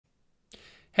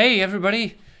Hey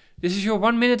everybody, this is your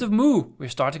 1 minute of Moo. We're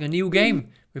starting a new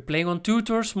game. We're playing on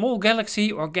Tutor, Small Galaxy,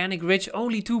 Organic Ridge,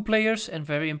 only 2 players, and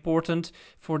very important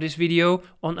for this video,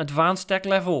 on Advanced Tech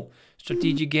level.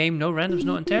 Strategic game, no randoms,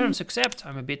 no Antares, except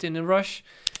I'm a bit in a rush.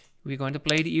 We're going to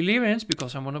play the Illyrians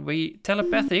because I want to be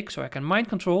telepathic, so I can mind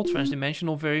control,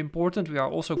 transdimensional, very important. We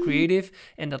are also creative,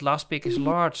 and that last pick is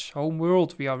large. Home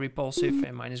world, we are repulsive,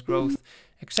 and mine is growth.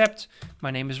 Except,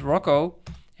 my name is Rocco,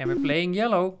 and we're playing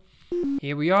yellow.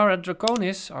 Here we are at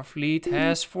Draconis. Our fleet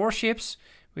has 4 ships.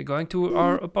 We're going to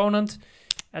our opponent,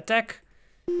 attack,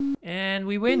 and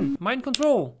we win. Mind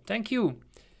control, thank you.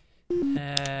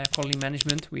 Colony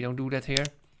management, we don't do that here.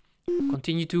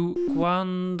 Continue to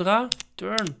Quandra,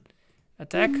 turn,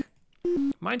 attack,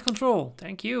 mind control,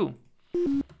 thank you.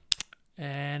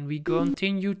 And we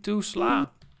continue to Sla,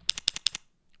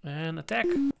 and attack.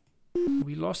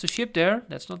 We lost a ship there,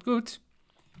 that's not good.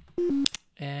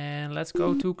 And let's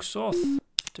go to Xoth,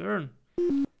 turn.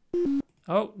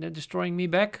 Oh, they're destroying me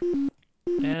back.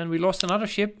 And we lost another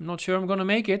ship, not sure I'm gonna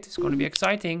make it. It's gonna be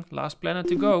exciting, last planet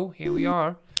to go, here we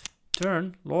are.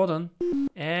 Turn, Lorden,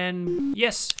 and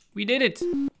yes, we did it.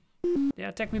 They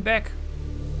attacked me back.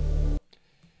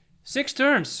 6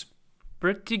 turns,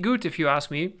 pretty good if you ask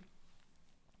me.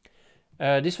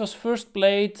 This was first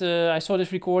played, I saw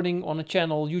this recording on a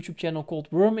channel, YouTube channel called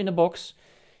Worm in a Box.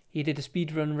 He did a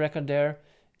speedrun record there,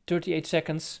 38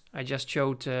 seconds. I just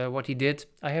showed what he did.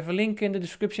 I have a link in the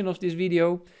description of this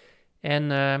video,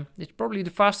 and it's probably the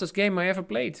fastest game I ever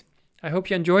played. I hope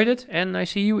you enjoyed it, and I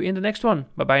see you in the next one.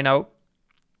 Bye bye now.